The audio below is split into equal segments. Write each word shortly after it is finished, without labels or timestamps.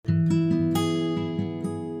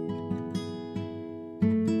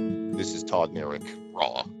Todd and Eric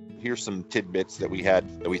Raw. Here's some tidbits that we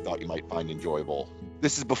had that we thought you might find enjoyable.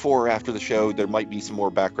 This is before or after the show. There might be some more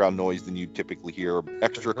background noise than you typically hear.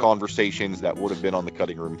 Extra conversations that would have been on the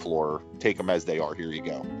cutting room floor. Take them as they are. Here you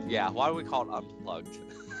go. Yeah, why do we call it Unplugged?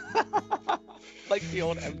 Like the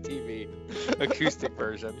old MTV acoustic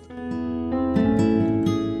version.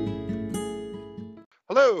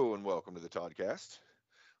 Hello and welcome to the Toddcast.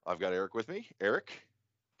 I've got Eric with me. Eric,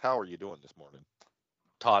 how are you doing this morning?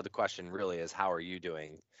 Todd, the question really is, how are you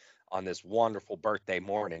doing on this wonderful birthday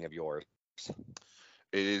morning of yours?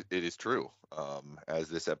 It is true. As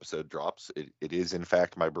this episode drops, it is in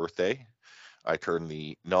fact my birthday. I turn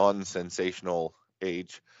the non-sensational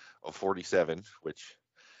age of 47, which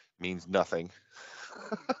means nothing.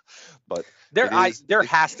 But there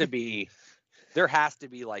has to be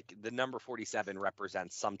like the number 47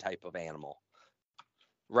 represents some type of animal,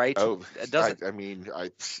 right? Oh, it doesn't. I mean,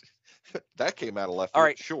 that came out of left. All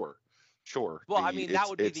right. Sure. Well, I mean, that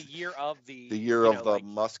would be the year of the year of the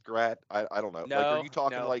muskrat. I don't know. No, like, are you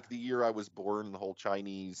talking no. like the year I was born, the whole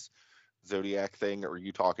Chinese zodiac thing, or are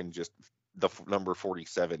you talking just the number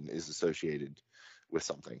 47 is associated with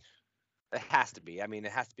something? It has to be. I mean,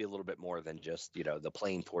 it has to be a little bit more than just, the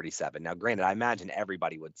plain 47. Now, granted, I imagine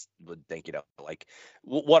everybody would think, like,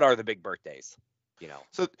 what are the big birthdays?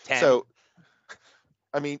 So 10. So,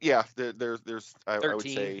 I mean, yeah, there's I would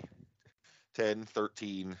 13. say 10,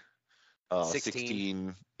 13,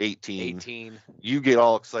 16, 18. You get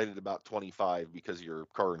all excited about 25 because your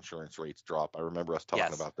car insurance rates drop. I remember us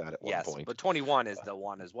talking about that at one point. But 21 is the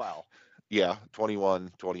one as well. Yeah,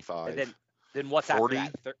 21, 25. And then what's 40?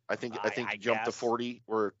 After that? I think you jump to 40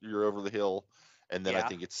 where you're over the hill, and then Yeah. I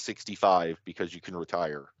think it's 65 because you can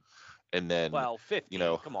retire. And then 50.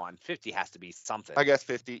 Come on, 50 has to be something. I guess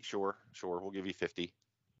 50. Sure, we'll give you 50.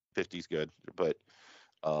 50's good, but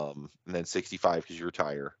and then 65 because you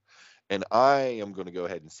retire. And I am going to go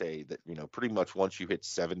ahead and say that pretty much once you hit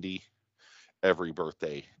 70, every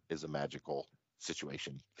birthday is a magical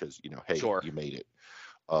situation because hey, Sure. You made it.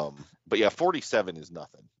 But yeah, 47 is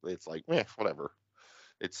nothing. It's like, whatever.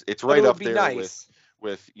 It's right up there nice.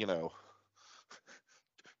 with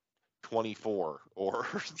 24 or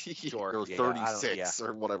Sure. or 36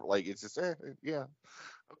 or whatever. Like, it's just yeah,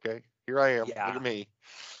 okay, here I am. Yeah. Look at me.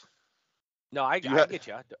 No, I get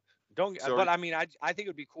you. So but I mean, I think it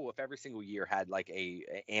would be cool if every single year had like a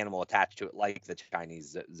animal attached to it, like the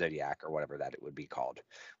Chinese zodiac or whatever that it would be called,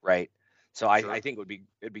 right? So Sure. I think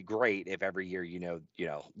it'd be great if every year you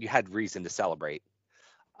had reason to celebrate.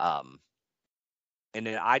 And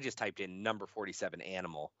then I just typed in number 47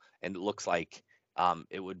 animal, and it looks like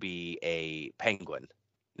it would be a penguin.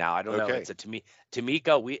 Now I don't know. It's a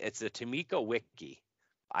Tomika. It's a Tomika wiki.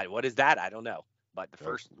 What is that? I don't know. But the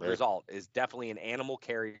first result is definitely an animal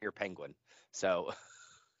carrier penguin. So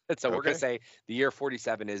we're gonna say the year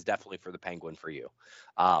 47 is definitely for the penguin for you.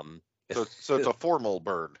 So it's a formal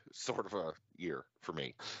bird sort of a year for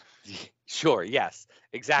me. Sure. Yes.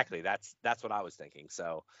 Exactly. That's what I was thinking.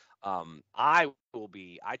 So I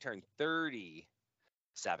turn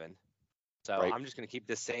 37. So right. I'm just gonna keep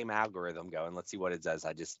this same algorithm going. Let's see what it says.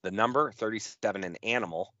 The number 37 an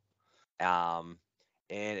animal.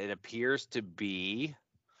 And it appears to be,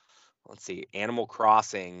 let's see, Animal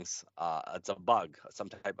Crossing's. It's a bug, some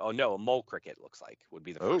type. Oh no, a mole cricket looks like would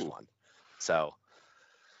be the first one. So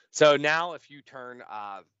now if you turn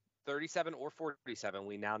 37 or 47,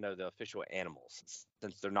 we now know the official animals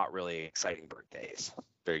since they're not really exciting birthdays.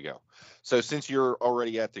 There you go. So since you're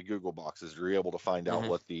already at the Google boxes, you're able to find out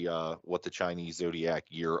what the Chinese zodiac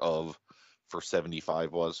year of for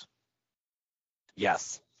 75 was.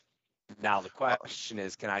 Yes. Now the question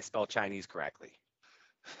is, can I spell Chinese correctly?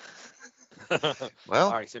 Well,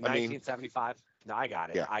 all right. So 1975. No, I got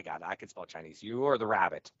it. Yeah. I got it. I can spell Chinese. You are the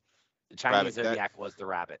rabbit. The Chinese zodiac was the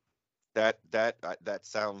rabbit. That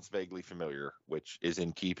sounds vaguely familiar, which is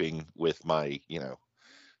in keeping with my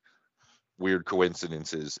weird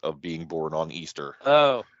coincidences of being born on Easter.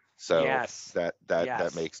 Oh. So yes.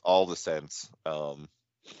 That makes all the sense. And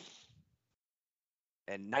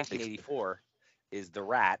 1984. Is the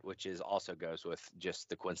rat, which also goes with just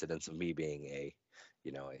the coincidence of me being a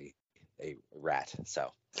rat.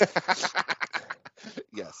 So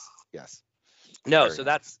yes. No, very so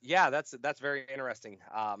nice. That's very interesting.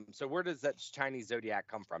 So where does that Chinese zodiac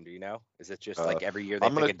come from? Do you know? Is it just like every year they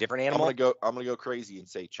pick a different animal? I'm gonna go crazy and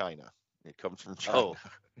say China. It comes from China. Oh,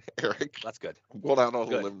 Eric, that's good. I'm going out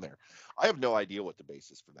on a limb there. I have no idea what the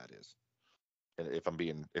basis for that is. If I'm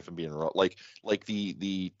being wrong, like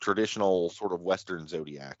the traditional sort of Western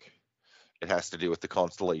zodiac, it has to do with the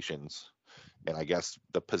constellations, and I guess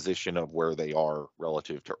the position of where they are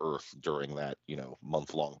relative to Earth during that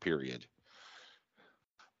month-long period.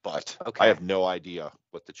 But I Okay. have no idea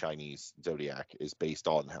what the Chinese zodiac is based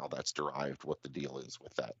on, how that's derived, what the deal is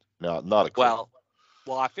with that. No, not a clue.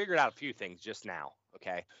 Well, I figured out a few things just now.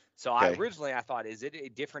 Okay. So Okay. I thought, is it a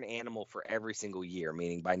different animal for every single year?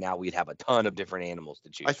 Meaning by now we'd have a ton of different animals to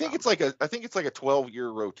choose I think from. it's like a 12-year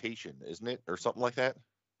rotation, isn't it, or something like that?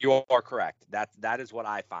 You are correct. That is what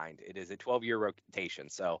I find. It is a 12-year rotation.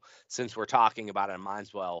 So since we're talking about it, I might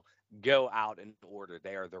as well go out in order.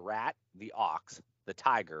 They are the rat, the ox, the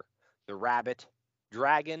tiger, the rabbit,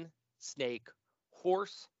 dragon, snake,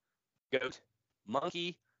 horse, goat,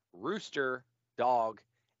 monkey, rooster, dog,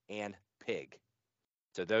 and pig.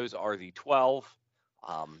 So those are the 12.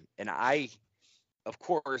 And I, of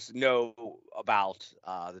course, know about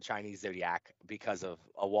the Chinese zodiac because of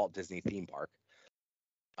a Walt Disney theme park.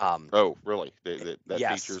 Oh, really? That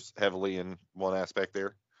Yes. features heavily in one aspect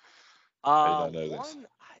there. I did not know this. One,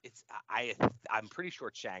 I'm pretty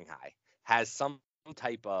sure Shanghai has some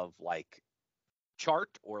type of like chart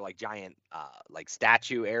or like giant like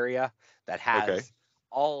statue area that has Okay.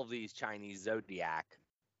 all of these Chinese zodiac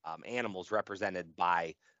animals represented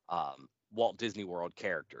by Walt Disney World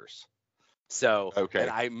characters. So, Okay. and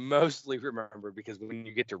I mostly remember because when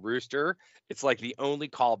you get to Rooster, it's like the only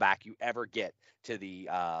callback you ever get to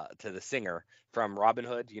the singer from Robin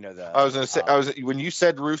Hood. You know I was gonna say, when you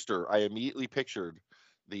said rooster, I immediately pictured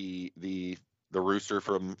the rooster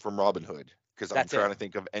from Robin Hood, because I'm that's trying it. to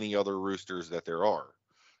think of any other roosters that there are,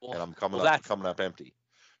 and Well, I'm coming well, up empty.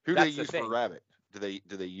 Who do they that's the use for thing. rabbit? Do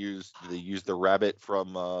they use the rabbit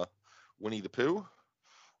from Winnie the Pooh?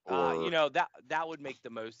 You Or know that would make the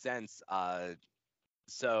most sense.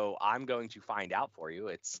 So I'm going to find out for you.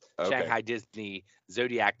 It's okay, Shanghai Disney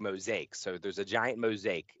Zodiac Mosaic. So there's a giant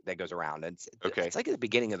mosaic that goes around. And okay, it's like at the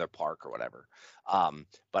beginning of their park or whatever.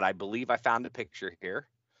 But I believe I found a picture here.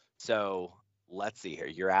 So let's see here.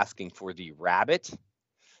 You're asking for the rabbit,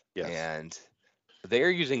 yes. and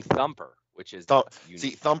they're using Thumper, which is See,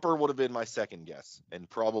 unique. Thumper would have been my second guess, and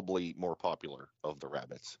probably more popular of the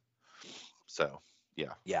rabbits. So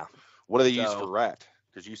yeah. Yeah. What do they use for So rat?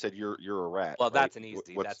 Because you said you're a rat, well, right? that's an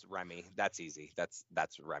easy. What's That's Remy. That's easy. That's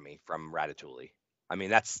Remy from Ratatouille. I mean,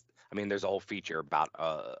 there's a whole feature about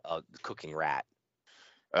a cooking rat.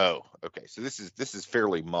 Oh, okay. So this is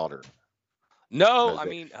fairly modern. No, No,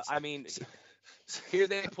 I mean, here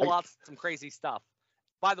they pull out some crazy stuff.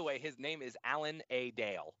 By the way, his name is Alan A.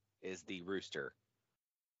 Dale. Is the rooster?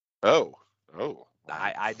 oh,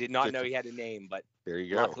 I did not know he had a name, but there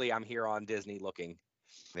you go. luckily I'm here on Disney looking.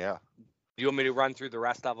 Yeah. Do you want me to run through the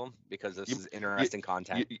rest of them because this is interesting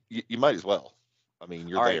content? You might as well. I mean,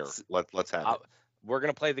 you're All there. right, Let's have it. we're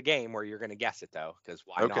gonna play the game where you're gonna guess it though, because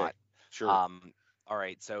why Okay. not? Sure. All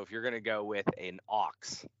right, so if you're gonna go with an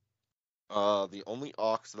ox, The only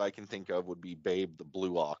ox that I can think of would be Babe the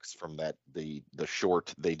Blue Ox from the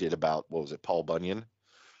short they did about, what was it, Paul Bunyan?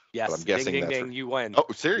 yes, But I'm guessing ding, that's ding, you win. Oh,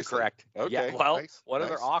 You're seriously? correct. Yeah. Okay. Well, Nice. what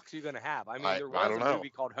Nice. other ox are you gonna have? I mean, there I was don't a know. movie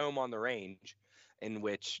called Home on the Range, in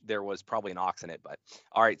which there was probably an ox in it. But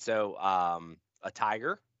all right, so a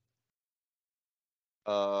tiger.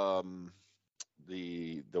 The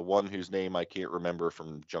one whose name I can't remember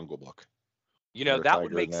from Jungle Book. You know, Is there a that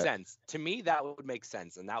would tiger in make that? sense. To me, that would make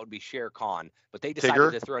sense, and that would be Shere Khan. But they decided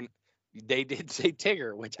Tigger? to throw in, they did say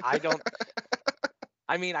Tigger, which I don't.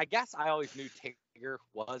 I mean, I guess I always knew Tigger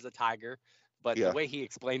was a tiger, but the Yeah. way he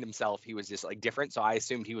explained himself, he was just like different. So I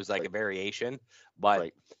assumed he was like Right. a variation, but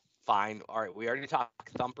Right. fine. All right, we already talked.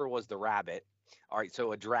 Thumper was the rabbit. All right,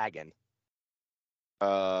 so a dragon.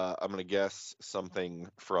 I'm gonna guess something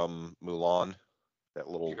from Mulan. That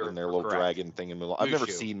little You're little correct. dragon thing in Mulan. I've never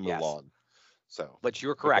Mushu, seen yes. Mulan. So But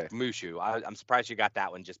you're okay. correct, Mushu. I'm surprised you got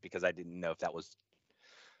that one just because I didn't know if that was.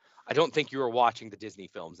 I don't think you were watching the Disney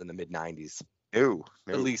films in the mid '90s. No.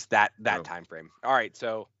 At least that No. time frame. All right,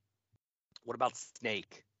 so what about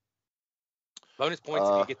snake? Bonus points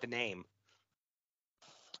if you get the name.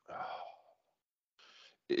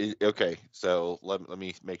 Okay, so let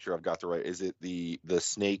me make sure I've got the right. Is it the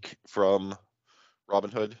snake from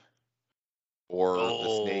Robin Hood, or the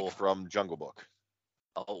snake from Jungle Book?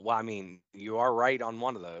 Oh, well, I mean, you are right on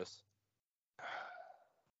one of those.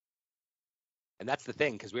 And that's the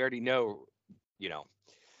thing, because we already know, you know,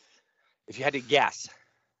 if you had to guess,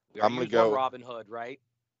 we I'm already gonna used go one Robin Hood, right?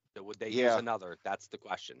 So would they use Yeah. another? That's the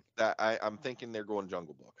question. that I'm thinking they're going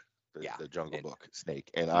Jungle Book. Yeah. The Jungle Book snake,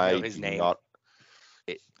 and You know I his do name? not.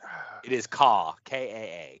 It is Ka,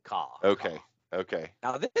 Kaa, Ka. Okay. Ka. Okay.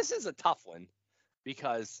 Now this is a tough one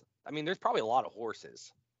because I mean there's probably a lot of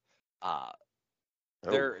horses. Oh.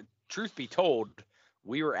 There, truth be told,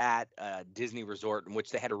 we were at a Disney resort in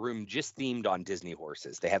which they had a room just themed on Disney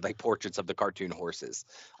horses. They had like portraits of the cartoon horses.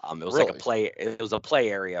 It was like a Really? play. It was a play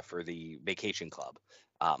area for the vacation club.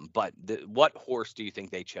 But what horse do you think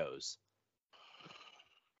they chose?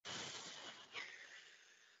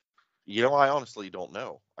 You know, I honestly don't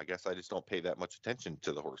know. I guess I just don't pay that much attention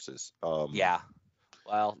to the horses. Yeah.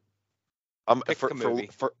 Well, pick For a movie.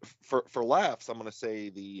 for laughs, I'm gonna say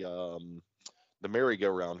the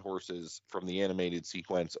merry-go-round horses from the animated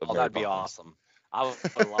sequence of Oh, Mary that'd be Poppins. awesome. I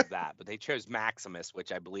would love that. But they chose Maximus,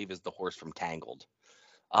 which I believe is the horse from Tangled.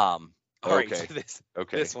 All right. So Okay.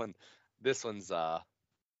 Okay. this one, this one's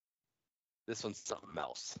this one's something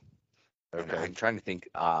else. And Okay. I'm trying to think.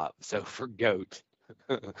 So for goat.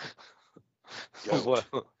 Goat.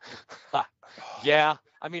 Well, yeah.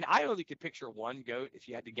 I mean, I only could picture one goat. If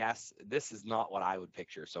you had to guess, this is not what I would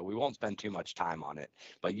picture. So we won't spend too much time on it.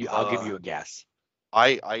 But I'll give you a guess.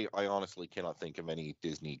 I honestly cannot think of any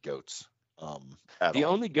Disney goats at The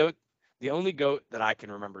all. only goat, the only goat that I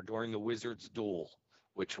can remember during the Wizard's Duel,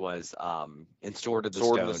 which was in Sword of the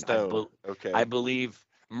Sword in Stone, the Stone. Okay. I believe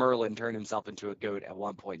Merlin turned himself into a goat at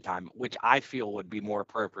one point in time, which I feel would be more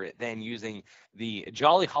appropriate than using the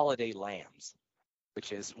Jolly Holiday Lambs,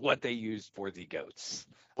 which is what they used for the goats.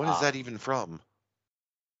 What is that even from?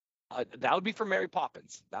 That would be for Mary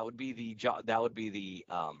Poppins. That would be the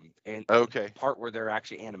Okay. part where they're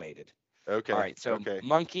actually animated. Okay. All right, so Okay.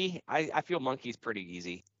 Monkey, I feel Monkey's pretty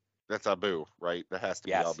easy. That's Abu, right? That has to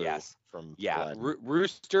be Yes, Abu yes. from Yeah,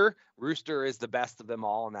 Aladdin. Rooster is the best of them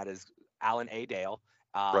all, and that is Alan A. Dale.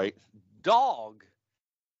 Right. Dog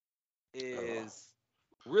is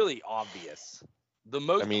really obvious. The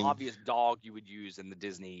most obvious dog you would use in the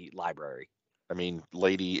Disney library. I mean,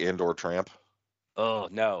 Lady and/or Tramp. Oh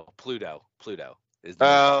no, Pluto. Pluto is the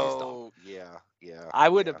most obvious dog. Yeah.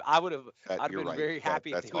 I'd have You're been right. very happy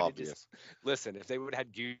if That's they would have obvious. just listen. If they would have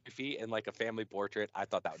had Goofy in like a family portrait, I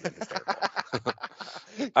thought that would have been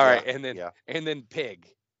hysterical. All right, and then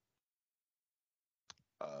Pig.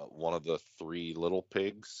 One of the three little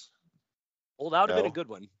pigs. Well, that would have been a No? good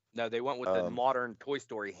one. No, they went with the modern Toy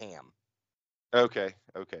Story ham. Okay.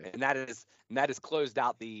 And that is closed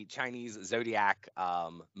out the Chinese Zodiac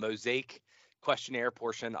mosaic questionnaire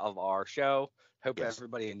portion of our show. Hope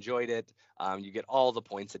everybody enjoyed it. You get all the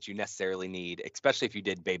points that you necessarily need, especially if you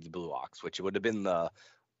did Babe the Blue Ox, which would have been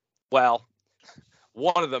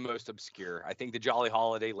one of the most obscure. I think the Jolly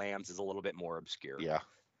Holiday Lambs is a little bit more obscure. Yeah.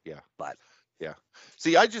 But yeah.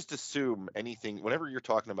 See, I just assume anything, whenever you're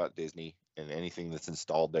talking about Disney and anything that's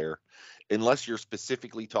installed there, unless you're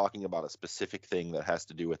specifically talking about a specific thing that has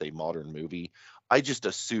to do with a modern movie, I just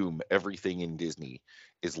assume everything in Disney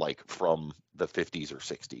is like from the 50s or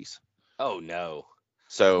 60s. Oh no.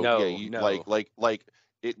 So no, yeah, no. like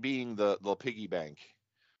it being the piggy bank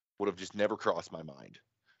would have just never crossed my mind.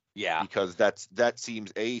 Yeah. Because that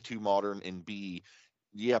seems A, too modern, and B,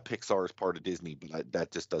 yeah, Pixar is part of Disney, but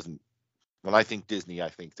that just doesn't. When I think Disney, I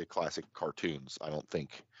think the classic cartoons. I don't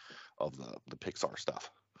think of the Pixar stuff.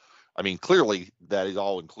 I mean, clearly that is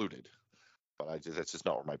all included, but that's just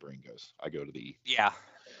not where my brain goes. I go to the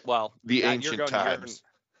ancient times.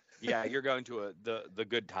 You're going to the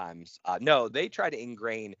good times. No, they try to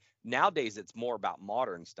ingrain. Nowadays, it's more about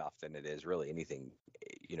modern stuff than it is really anything,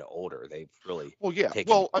 older. They've really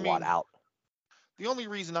taken a lot out. The only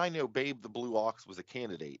reason I know Babe the Blue Ox was a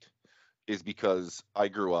candidate is because I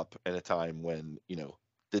grew up in a time when,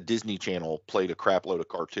 the Disney Channel played a crap load of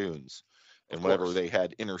cartoons. And whenever they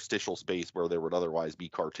had interstitial space where there would otherwise be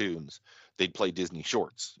cartoons, they'd play Disney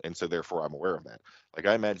shorts. And so therefore I'm aware of that. Like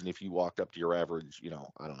I imagine if you walked up to your average,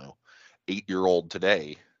 I don't know, 8-year-old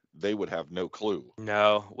today, they would have no clue.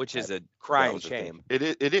 No, which is a crying shame. It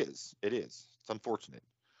is. It's unfortunate.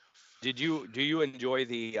 Do you enjoy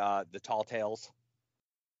the Tall Tales?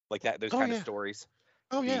 Like that, those kind of stories?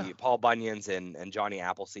 Oh yeah, the Paul Bunyans and Johnny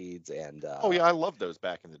Appleseeds and I love those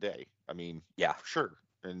back in the day. I mean, yeah, for sure.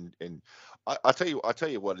 And I'll tell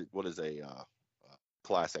you what is a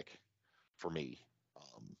classic for me.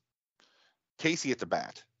 Casey at the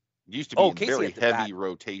Bat used to be in very heavy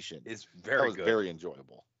rotation. Is very good. Very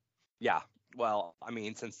enjoyable. Yeah. Well, I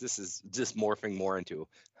mean, since this is just morphing more into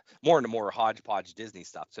more hodgepodge Disney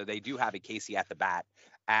stuff, so they do have a Casey at the Bat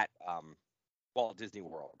at Walt Disney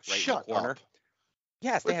World, right in the corner. Up.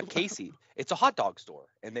 Yes, they have Casey. It's a hot dog store,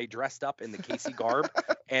 and they dressed up in the Casey garb.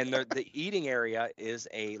 And the eating area is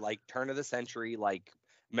a turn of the century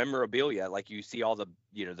memorabilia. Like you see all the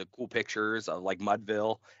the cool pictures of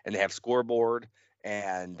Mudville, and they have scoreboard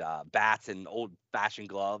and bats and old fashioned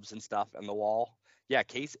gloves and stuff on the wall. Yeah,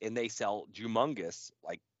 Casey, and they sell humongous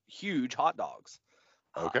huge hot dogs.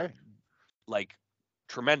 Okay.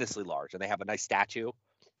 tremendously large, and they have a nice statue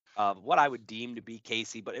of what I would deem to be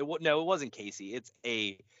Casey, but it wasn't Casey. It's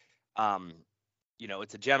a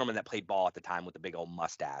it's a gentleman that played ball at the time with a big old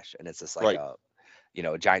mustache, and it's just like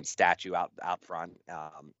Right. a giant statue out front,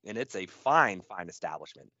 and it's a fine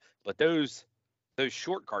establishment. But those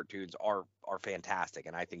short cartoons are fantastic,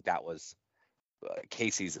 and I think that was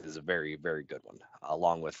Casey's is a very, very good one.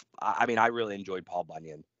 Along with, I mean, I really enjoyed Paul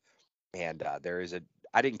Bunyan, and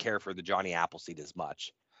I didn't care for the Johnny Appleseed as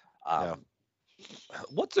much. Yeah.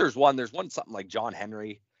 There's one something like John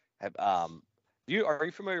Henry. Are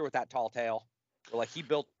you familiar with that tall tale? Where, like, he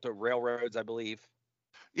built the railroads, I believe.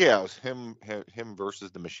 Yeah, it was him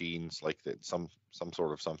versus the machines, like that, some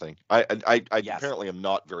sort of something. I Yes. apparently am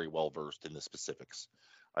not very well versed in the specifics.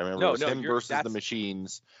 I remember No, it was him you're- versus the that's-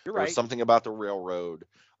 machines. You're There was right. something about the railroad.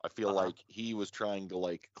 I feel Uh-huh. like he was trying to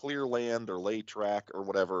like clear land or lay track or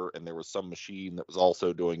whatever, and there was some machine that was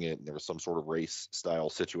also doing it, and there was some sort of race style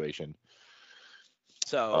situation.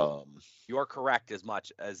 So you are correct as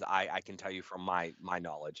much as I can tell you from my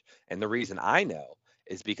knowledge. And the reason I know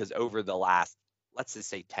is because over the last, let's just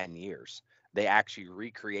say 10 years, they actually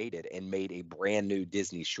recreated and made a brand new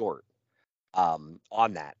Disney short on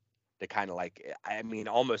that to kind of like, I mean,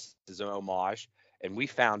 almost as an homage. And we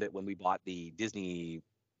found it when we bought the Disney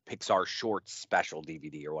Pixar Shorts special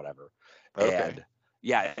DVD or whatever. Okay. And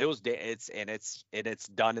yeah, it's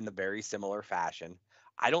done in the very similar fashion.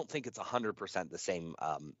 I don't think it's 100% the same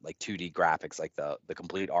like 2D graphics, like the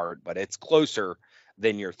complete art, but it's closer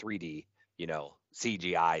than your 3D,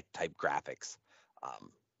 CGI type graphics.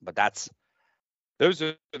 But those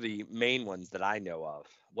are the main ones that I know of.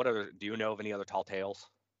 Do you know of any other tall tales?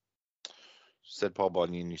 Said Paul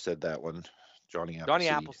Bunyan, you said that one. Johnny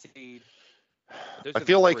Appleseed. Those I are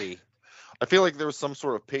feel the like three. I feel like there was some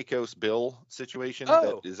sort of Pecos Bill situation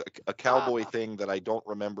that is a cowboy thing that I don't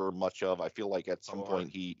remember much of. I feel like at some point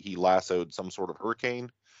he lassoed some sort of hurricane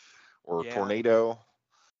or tornado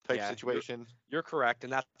type situation. You're correct,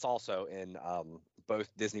 and that's also in both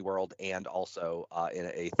Disney World and also in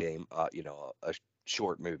a theme, a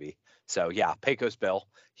short movie. So yeah, Pecos Bill.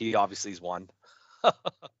 He obviously is one.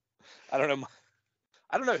 I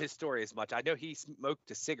don't know his story as much. I know he smoked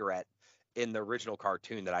a cigarette in the original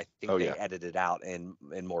cartoon that I think they edited out in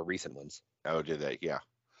more recent ones. Oh, did they? Yeah.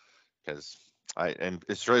 Because and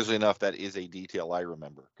strangely enough, that is a detail I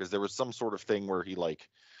remember, because there was some sort of thing where he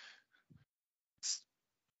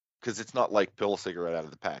because it's not like pull a cigarette out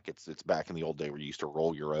of the pack. It's back in the old day where you used to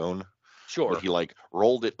roll your own. Sure. But he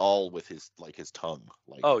rolled it all with his tongue.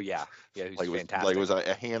 Oh yeah, yeah. It was fantastic. It was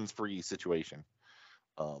a hands-free situation.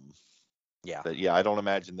 Yeah. But yeah, I don't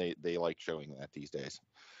imagine they like showing that these days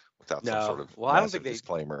without some sort of I don't think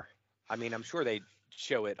disclaimer. I mean, I'm sure they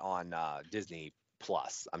show it on Disney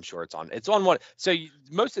Plus. I'm sure it's on one. So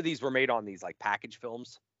most of these were made on these like package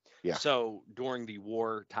films. Yeah. So during the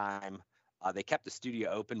war time, they kept the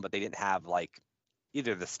studio open, but they didn't have like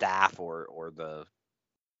either the staff or the,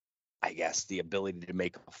 I guess, the ability to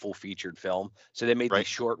make a full featured film. So they made these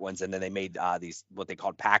short ones, and then they made these what they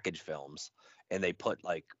called package films, and they put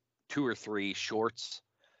like 2 or 3 shorts,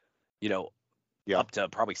 up to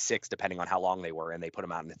probably 6 depending on how long they were, and they put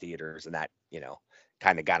them out in the theaters, and that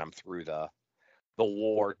kind of got them through the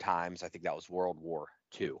war times. I think that was World War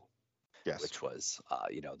II. Yes. Which was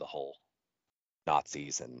the whole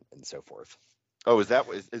Nazis and so forth. Oh, is that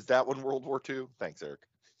one World War II? Thanks, Eric.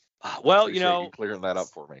 Well, you clearing that up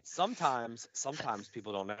for me. Sometimes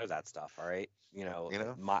people don't know that stuff. All right,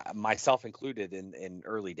 myself included in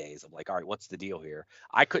early days of like, all right, what's the deal here?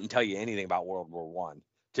 I couldn't tell you anything about World War One.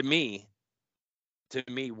 To me,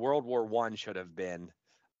 World War I should have been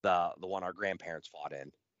the one our grandparents fought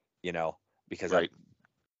in, because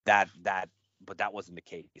but that wasn't the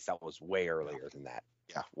case. That was way earlier than that.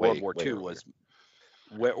 Yeah, World War II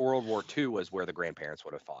was where the grandparents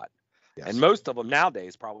would have fought. Yes. And most of them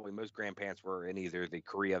nowadays, probably most grandparents were in either the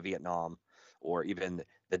Korea, Vietnam, or even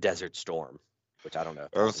the Desert Storm, which I don't know.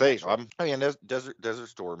 I was saying, Desert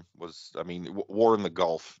Storm was, war in the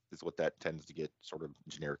Gulf is what that tends to get sort of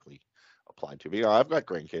generically applied to. But, I've got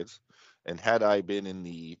grandkids, and had I been in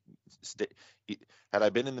the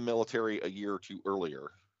military a year or two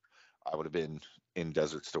earlier, I would have been in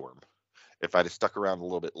Desert Storm. If I'd have stuck around a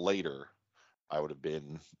little bit later, I would have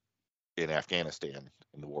been in Afghanistan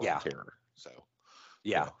in the War on Terror. So,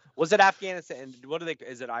 yeah. Was it Afghanistan?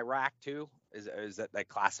 Is it Iraq too? Is that they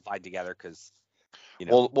classified together? Because,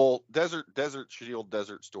 Well, Desert Shield,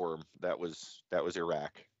 Desert Storm. That was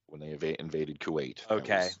Iraq when they invaded Kuwait.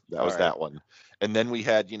 Okay. That was that one. And then we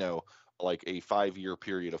had, like a 5-year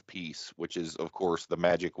period of peace, which is, of course, the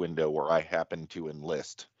magic window where I happened to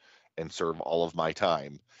enlist and serve all of my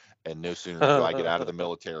time. And no sooner do I get out of the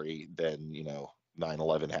military than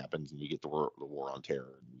 9/11 happens and you get the war on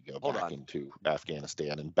terror and you go Hold back on. into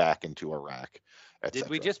Afghanistan and back into Iraq, Did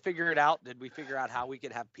we etc. just figure it out? Did we figure out how we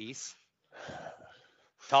could have peace?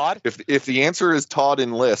 Todd? If the answer is Todd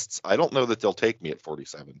enlists, I don't know that they'll take me at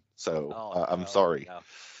 47. So Oh, I'm no, sorry. no.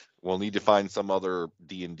 We'll need to find some other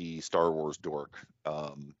D&D Star Wars dork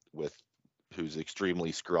with who's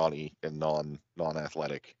extremely scrawny and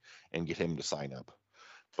non-athletic and get him to sign up.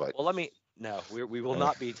 But Well, we will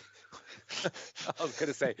not be. I was going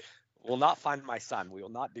to say, we'll not find my son. We will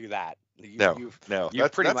not do that. No, You've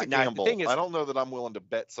that's pretty a much. Now, the gamble. thing is, I don't know that I'm willing to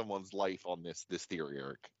bet someone's life on this theory,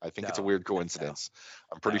 Eric. I think it's a No, weird coincidence.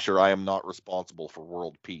 I'm pretty no. sure I am not responsible for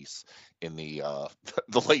world peace in the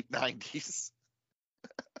the late 90s.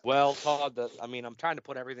 Well, Todd, I'm trying to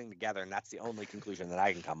put everything together, and that's the only conclusion that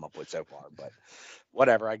I can come up with so far. But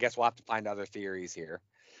whatever. I guess we'll have to find other theories here.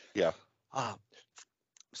 Yeah.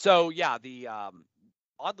 So yeah, the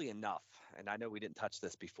oddly enough, and I know we didn't touch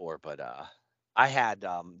this before, but I had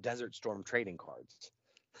Desert Storm trading cards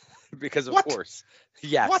because of What? course,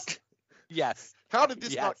 yes, What? yes. How did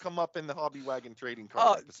this Yes. not come up in the Hobby Wagon trading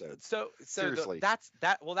card episode? So Seriously. that's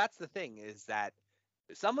the thing is that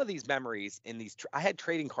some of these memories in these I had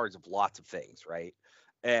trading cards of lots of things, right?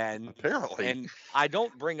 And Apparently. I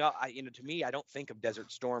don't bring up to me I don't think of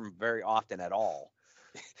Desert Storm very often at all.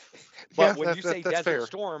 But Yeah, when you say that's Desert fair.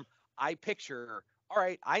 Storm, I picture, all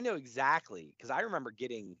right, I know exactly because I remember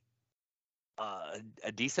getting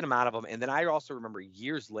a decent amount of them, and then I also remember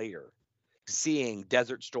years later seeing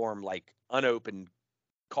Desert Storm like unopened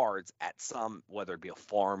cards at some, whether it be a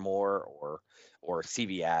Farmore or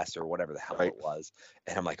CVS or whatever the hell Right. it was,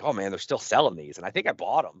 and I'm like, oh man, they're still selling these, and I think I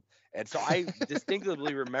bought them, and so I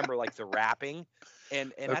distinctively remember like the wrapping,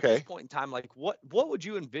 and at this Okay. point in time, like what would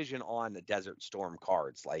you envision on the Desert Storm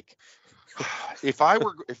cards, like? If I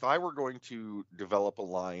were going to develop a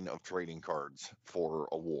line of trading cards for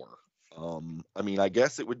a war, I mean, I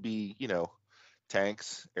guess it would be,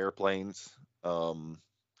 tanks, airplanes. There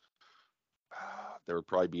would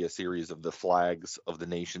probably be a series of the flags of the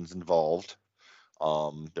nations involved.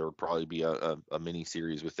 There would probably be a mini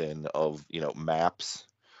series within of, maps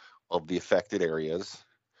of the affected areas.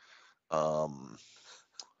 What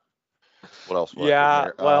else would I put in Yeah,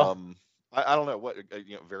 there? well, I don't know what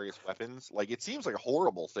various weapons. Like it seems like a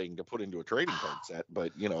horrible thing to put into a trading card set,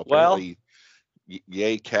 but well, apparently,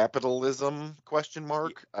 yay capitalism? Question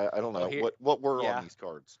mark. I don't well know here, what were on yeah, these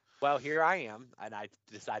cards. well here I am, and I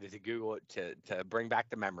decided to Google it to bring back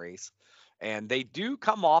the memories, and they do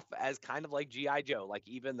come off as kind of like GI Joe, like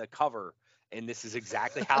even the cover, and this is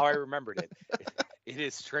exactly how I remembered it. It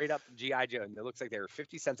is straight up GI Joe, and it looks like they were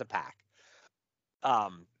 50 cents a pack.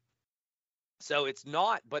 So it's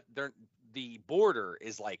not, but the border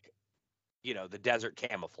is like, the desert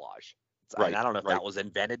camouflage. Right, And I don't know if right. that was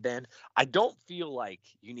invented then. I don't feel like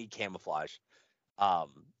you need camouflage. Um,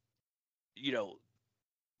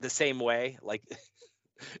 the same way, like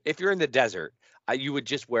if you're in the desert, you would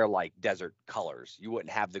just wear like desert colors. You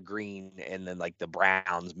wouldn't have the green and then like the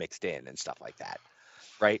browns mixed in and stuff like that,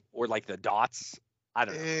 right? Or like the dots. I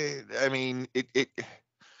don't know. I mean,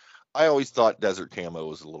 I always thought desert camo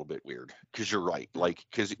was a little bit weird because you're right. Like,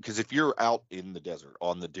 because if you're out in the desert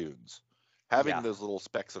on the dunes, having Yeah. those little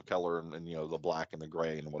specks of color and the black and the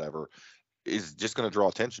gray and whatever is just going to draw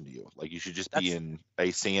attention to you. Like, you should just be That's in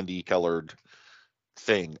a sandy colored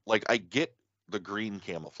thing. Like, I get the green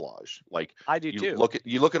camouflage. Like, I do you too. look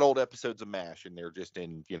at old episodes of MASH and they're just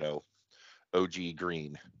in OG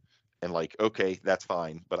green. And like, okay, that's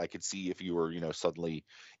fine. But I could see if you were, suddenly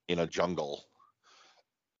in a jungle,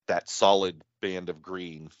 that solid band of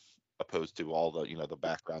green opposed to all the, the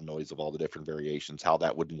background noise of all the different variations, how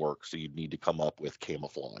that wouldn't work. So you'd need to come up with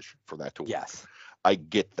camouflage for that to work. Yes. I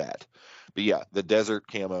get that. But yeah, the desert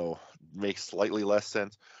camo makes slightly less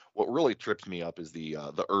sense. What really trips me up is the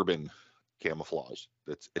urban camouflage.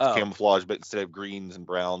 It's camouflage, but instead of greens and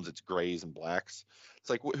browns, it's grays and blacks. It's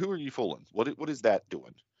like, who are you fooling? What is that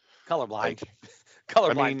doing? Colorblind. Like,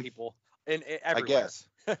 Colorblind people and everywhere. I guess.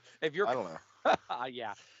 If you're I don't know.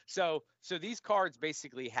 yeah. So these cards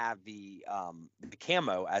basically have the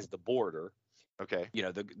camo as the border. Okay.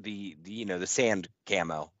 The sand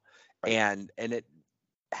camo, Right. and it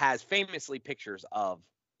has famously pictures of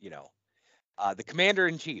the commander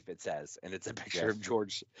in chief. It says, and it's a picture Yes. of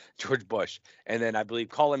George Bush, and then I believe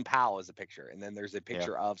Colin Powell is a picture, and then there's a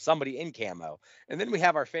picture of somebody in camo, and then we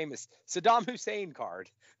have our famous Saddam Hussein card.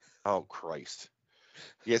 Oh Christ.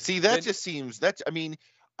 Yeah. See, that just seems I mean,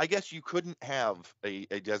 I guess you couldn't have a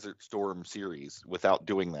Desert Storm series without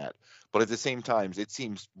doing that. But at the same time, it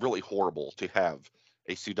seems really horrible to have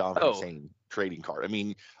a Saddam Hussein trading card. I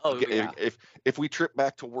mean, Oh yeah. if we trip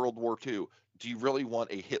back to World War II, do you really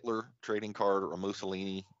want a Hitler trading card or a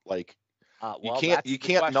Mussolini? Like, Well, you that's the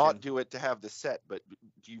can't not question. do it to have the set, but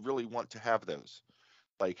do you really want to have those?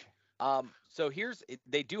 Like, So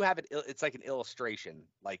they do have it. It's like an illustration,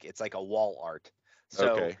 like it's like a wall art. So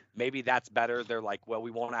okay, maybe that's better. They're like, well,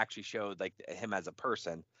 we won't actually show like him as a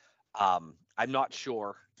person. I'm not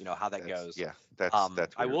sure, how that goes.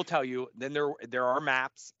 that's I will weird. tell you, then there are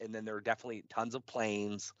maps, and then there are definitely tons of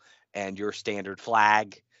planes and your standard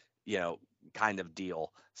flag, you know, kind of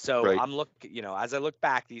deal. So Right. as I look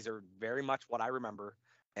back, these are very much what I remember,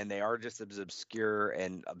 and they are just as obscure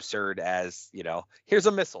and absurd as, here's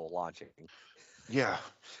a missile launching. Yeah.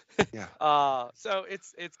 Yeah. So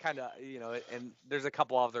it's kind of, and there's a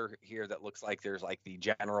couple other here that looks like there's like the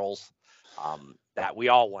generals, that we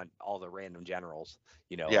all want, all the random generals,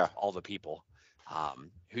 of Yeah. all the people.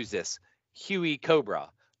 Who's this? Huey Cobra,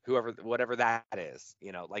 whatever that is,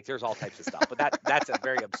 like there's all types of stuff, but that's a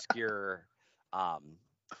very obscure, um,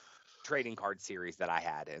 trading card series that I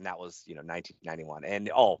had, and that was, 1991. And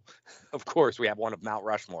of course, we have one of Mount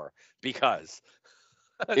Rushmore because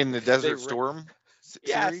In the they, Desert Storm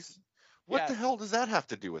yes, series, what the yes. hell does that have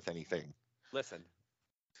to do with anything? Listen,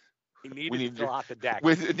 he We needed to need to, fill out the deck.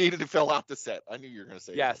 it needed to fill out the set. I knew you were going to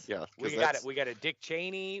say that. Yes, Yeah, because we got it. that's We got a Dick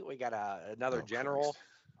Cheney. We got another oh Christ. general.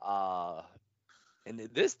 Uh, and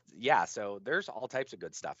this, yeah. So there's all types of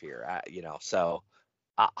good stuff here. So,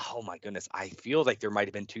 oh my goodness, I feel like there might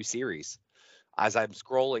have been two series. As I'm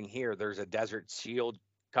scrolling here, there's a Desert Shield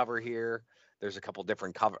cover here. There's a couple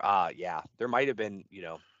different cover. Yeah, there might have been.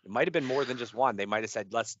 It might have been more than just one. They might have said,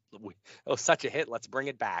 It was such a hit. Let's bring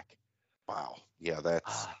it back. Wow. Yeah,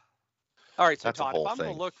 that's All right, so that's a Todd, if whole I'm going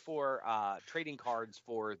to thing. look for trading cards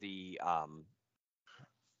for the uh,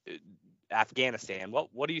 Afghanistan,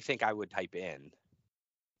 what do you think I would type in?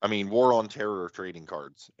 I mean, War on Terror trading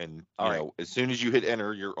cards, and All right. as soon as you hit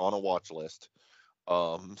enter, you're on a watch list.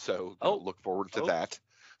 So Oh, look forward to oh, that.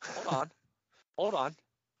 hold on, hold on.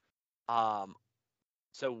 Um,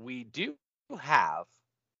 so we do have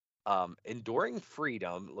Enduring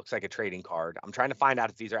Freedom. Looks like a trading card. I'm trying to find out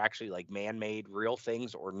if these are actually like man-made, real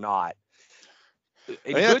things or not. I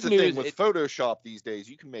In mean, that's good the thing news, with Photoshop these days.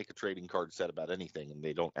 You can make a trading card set about anything, and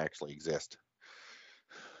they don't actually exist.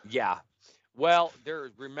 yeah. Well,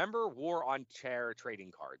 remember War on Terror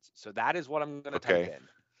trading cards. So that is what I'm going to type Okay.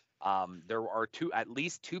 in. There are at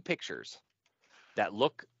least two pictures that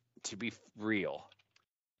look to be real.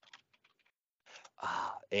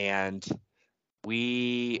 And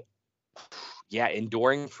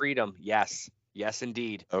Enduring Freedom. Yes. Yes,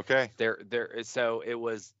 indeed. Okay. So it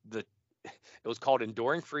was called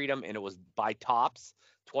Enduring Freedom, and it was by Topps,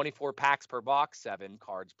 24 packs per box, 7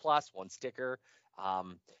 cards plus, 1 sticker.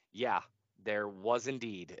 Yeah, there was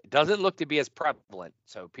indeed. It doesn't look to be as prevalent,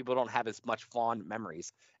 so people don't have as much fond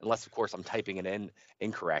memories, unless, of course, I'm typing it in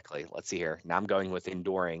incorrectly. Let's see here. Now I'm going with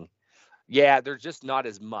Enduring. Yeah, there's just not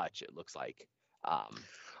as much, it looks like.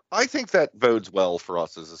 I think that bodes well for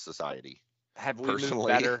us as a society. Have we moved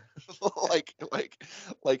Personally, better? like like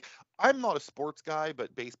like I'm not a sports guy,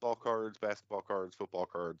 but baseball cards, basketball cards, football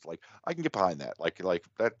cards, like I can get behind that. Like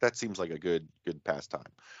that seems like a good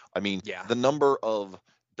pastime. I mean, Yeah. the number of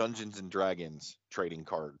Dungeons and Dragons trading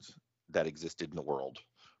cards that existed in the world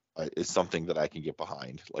is something that I can get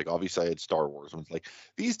behind. Like obviously I had Star Wars, and it's like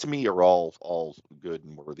these to me are all good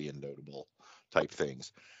and worthy and notable type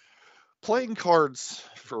things. Playing cards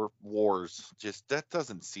for wars, just that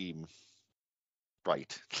doesn't seem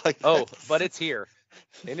right. Like Oh, that's but it's here,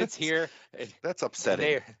 and it's that's, here, and, that's and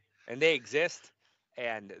upsetting. they exist,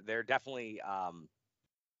 and they're definitely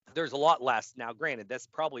there's a lot less now. Granted, that's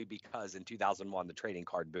probably because in 2001 the trading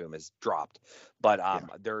card boom has dropped, but Yeah.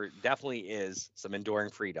 there definitely is some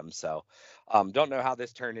Enduring Freedom. So, don't know how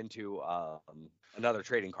this turned into another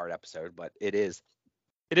trading card episode, but it is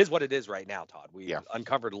what it is right now, Todd. We've Yeah.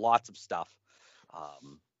 uncovered lots of stuff,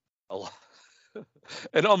 a lot,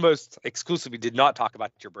 and almost exclusively did not talk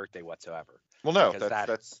about your birthday whatsoever, Well, no, because that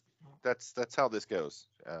that's how this goes.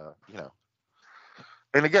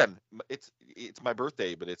 And again, it's my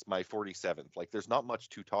birthday, but it's my 47th. Like, there's not much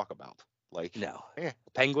to talk about. Like, no eh,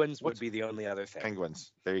 Penguins would what's be the only other thing.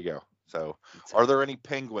 Penguins? There you go. So, So, are there any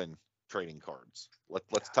Penguin trading cards?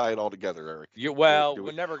 Let's tie it all together, Eric. Do we'll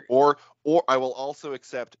it. never. Or I will also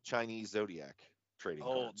accept Chinese Zodiac trading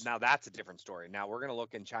Oh, cards. now that's a different story. Now we're gonna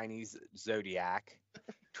look in Chinese Zodiac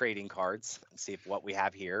trading cards and see if what we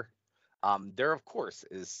have here. There, of course,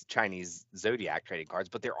 is Chinese Zodiac trading cards,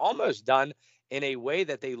 but they're almost done in a way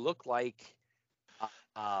that they look like,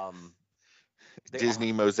 um,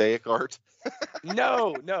 Disney mosaic art.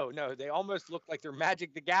 No. They almost look like they're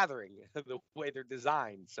Magic the Gathering, the way they're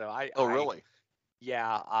designed. So Really?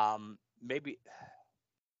 Yeah. Maybe.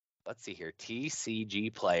 Let's see here.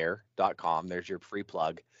 tcgplayer.com. There's your free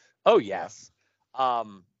plug. Oh yes.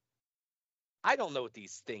 I don't know what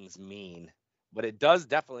these things mean, but it does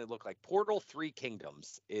definitely look like Portal 3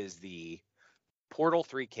 Kingdoms is the Portal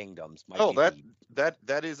 3 Kingdoms.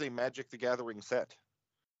 That is a Magic the Gathering set.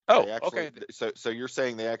 Oh, They actually, okay. So you're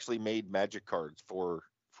saying they actually made Magic cards for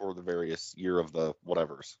the various year of the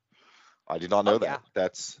whatevers. I did not know that. Yeah.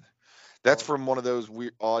 That's from one of those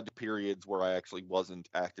weird odd periods where I actually wasn't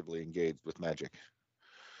actively engaged with Magic.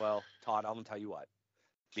 Well, Todd, I'm gonna tell you what.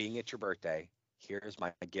 Being it's your birthday, here's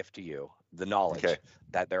my gift to you: the knowledge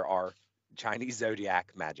that there are Chinese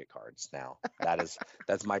zodiac Magic cards now. That's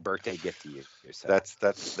my birthday gift to you. So.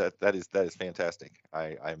 That is fantastic.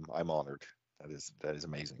 I'm honored. That is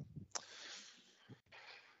amazing.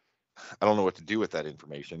 I don't know what to do with that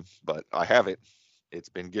information, but I have it. It's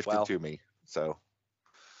been gifted to me. So.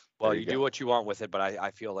 Well, you do what you want with it, but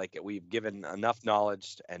I feel like we've given enough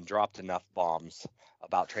knowledge and dropped enough bombs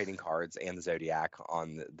about trading cards and the Zodiac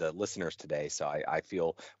on the listeners today. So I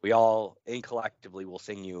feel we all collectively will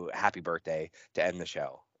sing you happy birthday to end the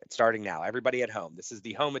show. It's starting now. Everybody at home, this is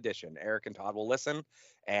the home edition. Eric and Todd will listen,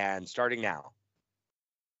 and starting now.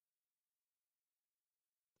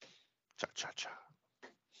 Cha-cha-cha.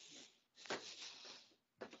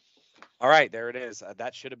 All right, there it is.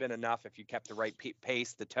 That should have been enough if you kept the right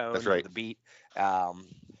pace, the tone, the beat,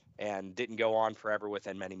 and didn't go on forever with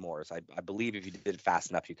many more. I believe if you did it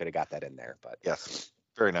fast enough, you could have got that in there. But yes,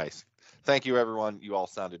 very nice. Thank you, everyone. You all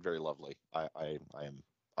sounded very lovely.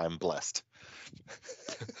 I'm blessed.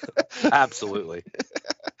 Absolutely.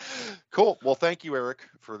 Cool. Well, thank you, Eric,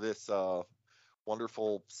 for this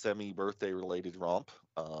wonderful semi-birthday related romp.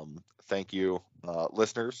 Thank you,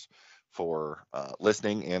 listeners, for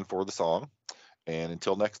listening and for the song. And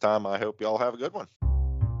until next time, I hope you all have a good one.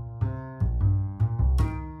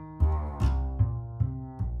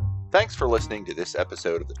 Thanks for listening to this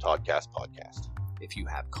episode of the Toddcast podcast. If you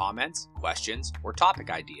have comments, questions, or topic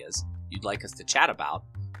ideas you'd like us to chat about,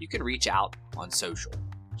 you can reach out on social.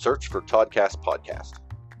 Search for Toddcast Podcast.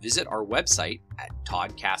 Visit our website at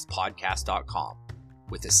toddcastpodcast.com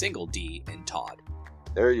with a single D in Todd.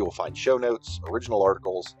 There you will find show notes, original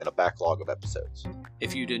articles, and a backlog of episodes.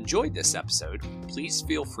 If you'd enjoyed this episode, please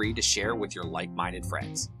feel free to share with your like-minded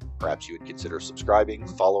friends. Perhaps you would consider subscribing,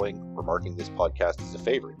 following, or marking this podcast as a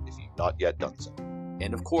favorite if you've not yet done so.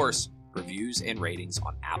 And of course, reviews and ratings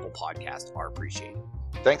on Apple Podcasts are appreciated.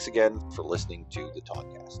 Thanks again for listening to the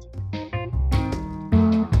Toddcast.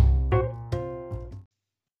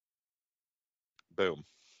 Boom.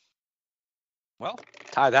 Well,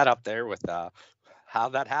 tie that up there with how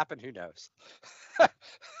that happened, who knows?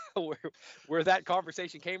 where that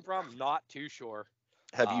conversation came from, not too sure.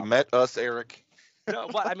 Have you met us, Eric? No,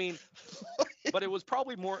 but I mean, but it was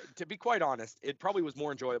probably more, to be quite honest, it probably was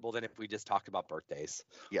more enjoyable than if we just talked about birthdays.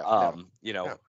 Yeah.